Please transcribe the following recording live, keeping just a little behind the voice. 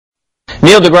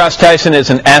Neil deGrasse Tyson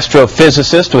is an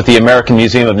astrophysicist with the American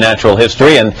Museum of Natural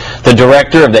History and the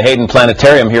director of the Hayden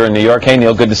Planetarium here in New York. Hey,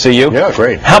 Neil, good to see you. Yeah,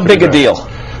 great. How big a deal?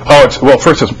 Oh, well,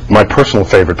 first, it's my personal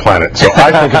favorite planet, so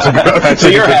I think it's a big So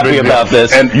you're happy about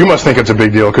this. And you must think it's a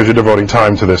big deal because you're devoting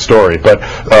time to this story.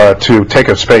 But to take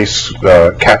a space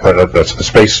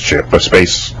spaceship, a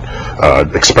space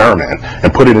experiment,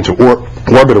 and put it into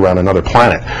orbit around another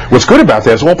planet. What's good about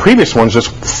that is all previous ones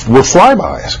just were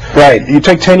flybys. Right. You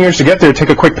take 10 years to get there, take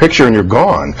a quick picture, and you're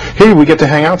gone. Here we get to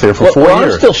hang out there for 4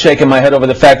 years. I'm still shaking my head over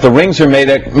the fact the rings are made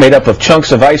up of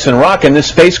chunks of ice and rock, and this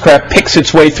spacecraft picks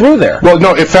its way through there. Well,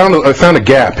 no, it found a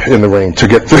gap in the ring to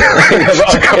get through.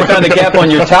 It found a gap on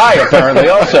your tie, apparently,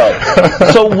 also.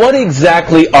 So what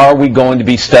exactly are we going to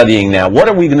be studying now? What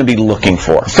are we going to be looking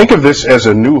for? Think of this as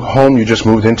a new home you just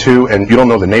moved into, and you don't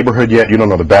know the neighborhood yet, you don't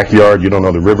know the backyard, you don't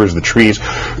know the rivers, the trees.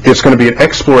 It's going to be an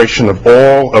exploration of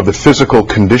all of the physical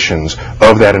conditions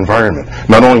of that environment.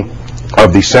 Not only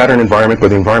of the Saturn environment, but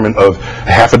the environment of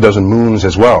half a dozen moons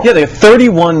as well. Yeah, there are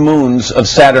 31 moons of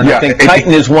Saturn. Yeah, I think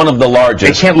Titan is one of the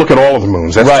largest. You can't look at all of the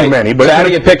moons. That's right. Too many. But so how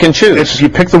do you pick and choose? You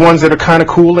pick the ones that are kind of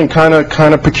cool and kind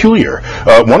of peculiar.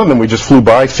 One of them we just flew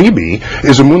by, Phoebe,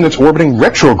 is a moon that's orbiting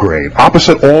retrograde,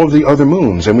 opposite all of the other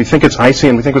moons. And we think it's icy,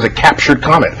 and we think it was a captured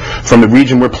comet from the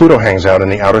region where Pluto hangs out in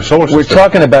the outer solar system. We're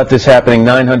talking about this happening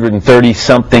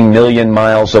 930-something million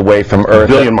miles away from Earth.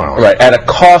 A billion miles. Right, at a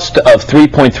cost of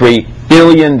 $3.3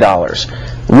 billion.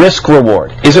 Risk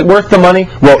reward. Is it worth the money?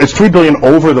 Well, it's $3 billion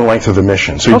over the length of the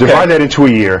mission. So you divide that into a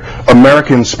year.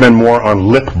 Americans spend more on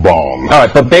lip balm. All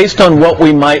right, but based on what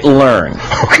we might learn,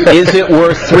 is it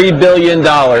worth $3 billion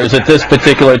at this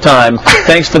particular time?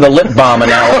 Thanks for the lip balm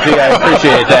analogy. I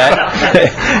appreciate that.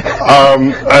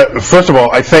 First of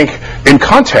all, I think in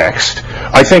context,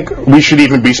 I think we should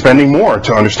even be spending more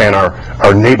to understand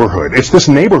our neighborhood. It's this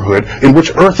neighborhood in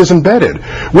which Earth is embedded.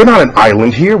 We're not an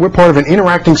island here. We're part of an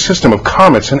interacting system of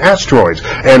comets and asteroids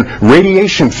and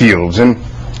radiation fields, and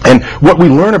what we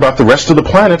learn about the rest of the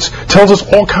planets tells us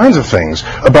all kinds of things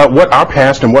about what our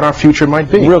past and what our future might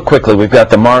be. Real quickly, we've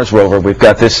got the Mars rover, we've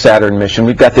got this Saturn mission,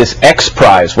 we've got this X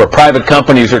Prize where private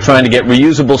companies are trying to get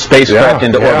reusable spacecraft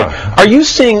into orbit. Are you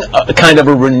seeing a kind of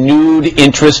a renewed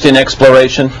interest in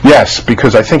exploration? Yes,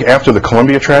 because I think after the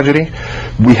Columbia tragedy,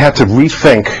 we had to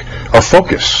rethink our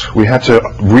focus. We had to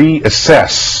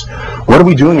reassess, what are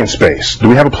we doing in space? Do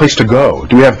we have a place to go?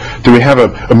 Do we have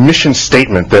a mission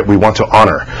statement that we want to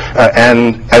honor?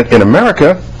 And in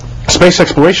America, space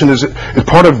exploration is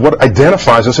part of what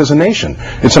identifies us as a nation.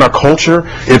 It's in our culture.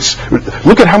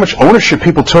 Look at how much ownership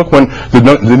people took when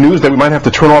the news that we might have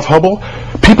to turn off Hubble.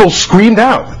 People screamed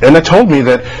out, and they told me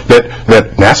that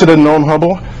NASA didn't own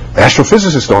Hubble.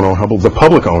 Astrophysicists don't own Hubble. The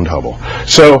public owned Hubble.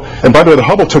 So, and by the way, the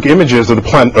Hubble took images of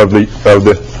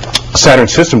the Saturn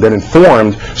system that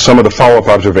informed some of the follow-up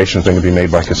observations that are going to be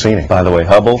made by Cassini. By the way,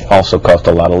 Hubble also cost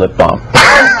a lot of lip balm.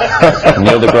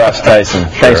 Neil deGrasse Tyson,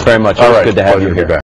 thanks very much. It was good to have you here.